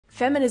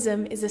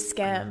Feminism is a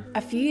scam.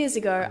 A few years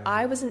ago,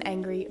 I was an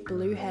angry,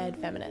 blue-haired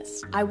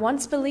feminist. I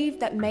once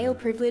believed that male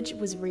privilege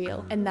was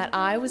real and that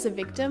I was a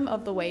victim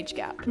of the wage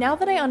gap. Now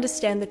that I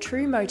understand the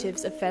true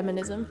motives of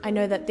feminism, I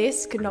know that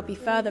this could not be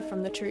further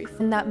from the truth,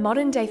 and that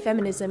modern-day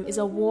feminism is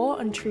a war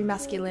on true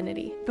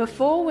masculinity.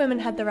 Before women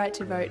had the right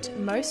to vote,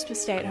 most were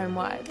stay-at-home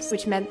wives,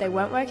 which meant they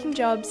weren't working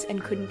jobs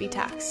and couldn't be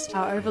taxed.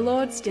 Our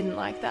overlords didn't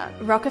like that.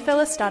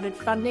 Rockefeller started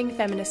funding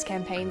feminist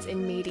campaigns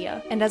in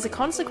media, and as a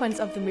consequence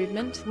of the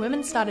movement,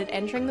 women started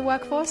entering the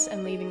workforce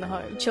and leaving the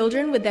home.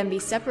 Children would then be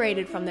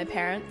separated from their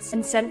parents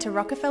and sent to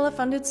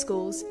Rockefeller-funded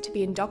schools to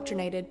be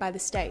indoctrinated by the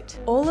state.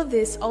 All of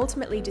this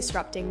ultimately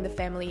disrupting the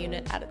family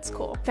unit at its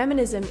core.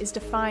 Feminism is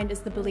defined as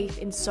the belief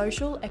in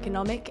social,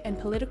 economic, and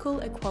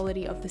political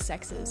equality of the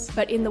sexes.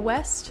 But in the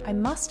West, I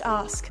must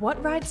ask,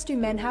 what rights do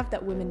men have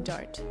that women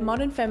don't?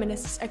 Modern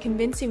feminists are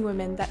convincing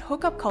women that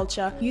hookup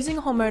culture, using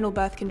hormonal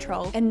birth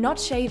control, and not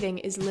shaving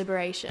is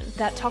liberation.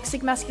 That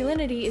toxic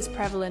masculinity is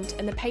prevalent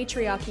and the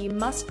patriarchy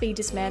must be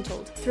dismantled.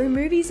 Through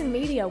movies and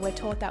media, we're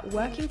taught that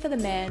working for the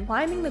man,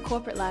 climbing the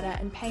corporate ladder,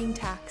 and paying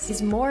tax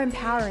is more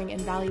empowering and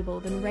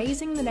valuable than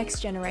raising the next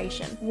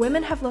generation.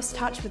 Women have lost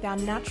touch with our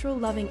natural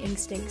loving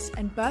instincts,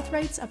 and birth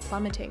rates are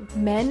plummeting.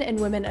 Men and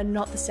women are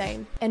not the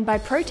same. And by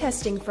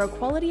protesting for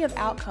equality of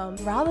outcome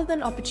rather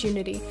than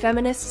opportunity,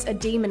 feminists are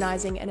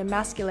demonizing and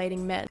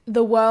emasculating men.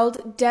 The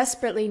world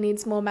desperately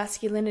needs more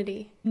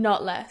masculinity,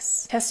 not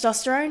less.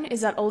 Testosterone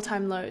is at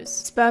all-time lows.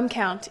 Sperm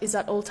count is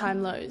at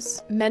all-time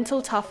lows.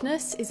 Mental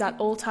toughness is at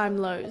all-time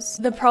lows.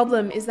 The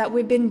problem is that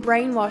we've been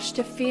brainwashed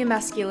to fear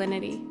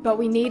masculinity, but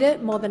we need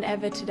it more than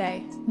ever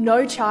today.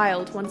 No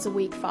child wants a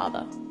weak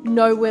father.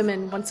 No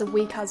woman wants a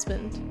weak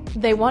husband.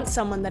 They want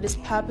someone that is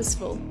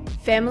purposeful,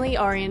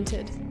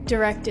 family-oriented,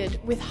 directed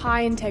with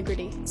high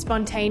integrity,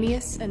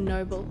 spontaneous and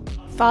noble.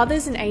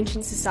 Fathers in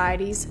ancient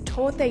societies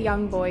taught their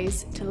young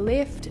boys to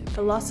lift,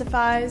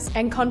 philosophize,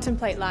 and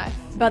contemplate life.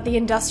 But the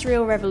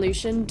Industrial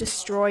Revolution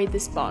destroyed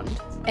this bond,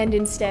 and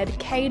instead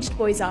caged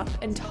boys up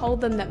and told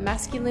them that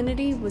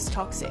masculinity was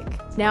toxic.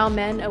 Now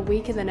men are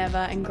weaker than ever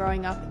and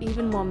growing up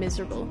even more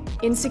miserable.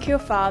 Insecure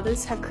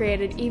fathers have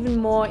created even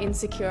more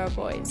insecure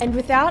boys. And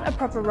without a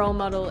proper role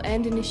model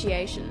and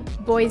initiation,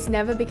 boys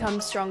never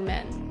become strong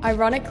men.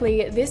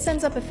 Ironically, this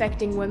ends up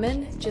affecting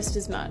women just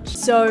as much.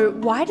 So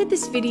why did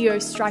this video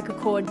strike a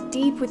chord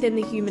deep within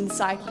the human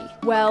psyche?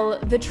 Well,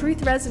 the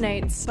truth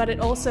resonates, but it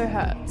also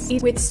hurts.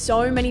 With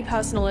so many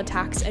personal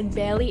attacks and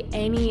barely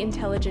any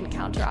intelligent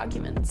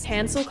counter-arguments.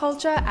 Cancel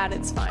culture at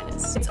its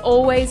finest. It's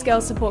always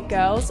girls support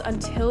girls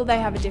until they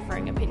have a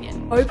differing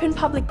opinion. Open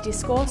public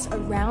discourse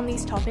around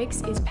these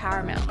topics is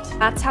paramount.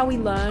 That's how we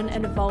learn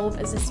and evolve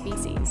as a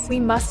species. We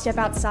must step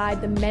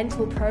outside the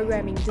mental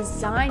programming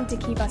designed to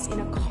keep us in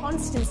a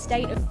constant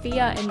state of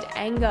fear and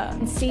anger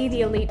and see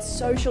the elite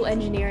social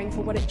engineering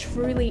for what it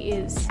truly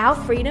is. Our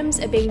freedoms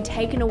are being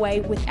taken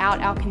away without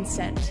our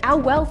consent. Our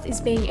wealth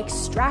is being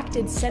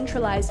extracted,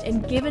 centralized,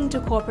 and given to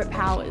corporate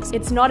powers.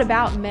 It's not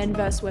about men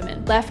versus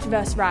women, left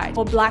versus right,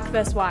 or black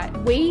versus white.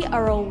 We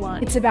are all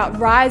one. It's about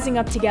rising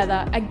up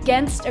together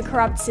against a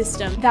corrupt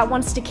system that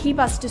wants to keep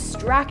us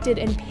distracted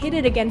and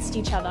pitted against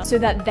each other so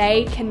that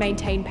they can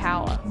maintain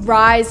power.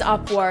 Rise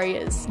up,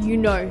 warriors. You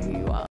know who you are.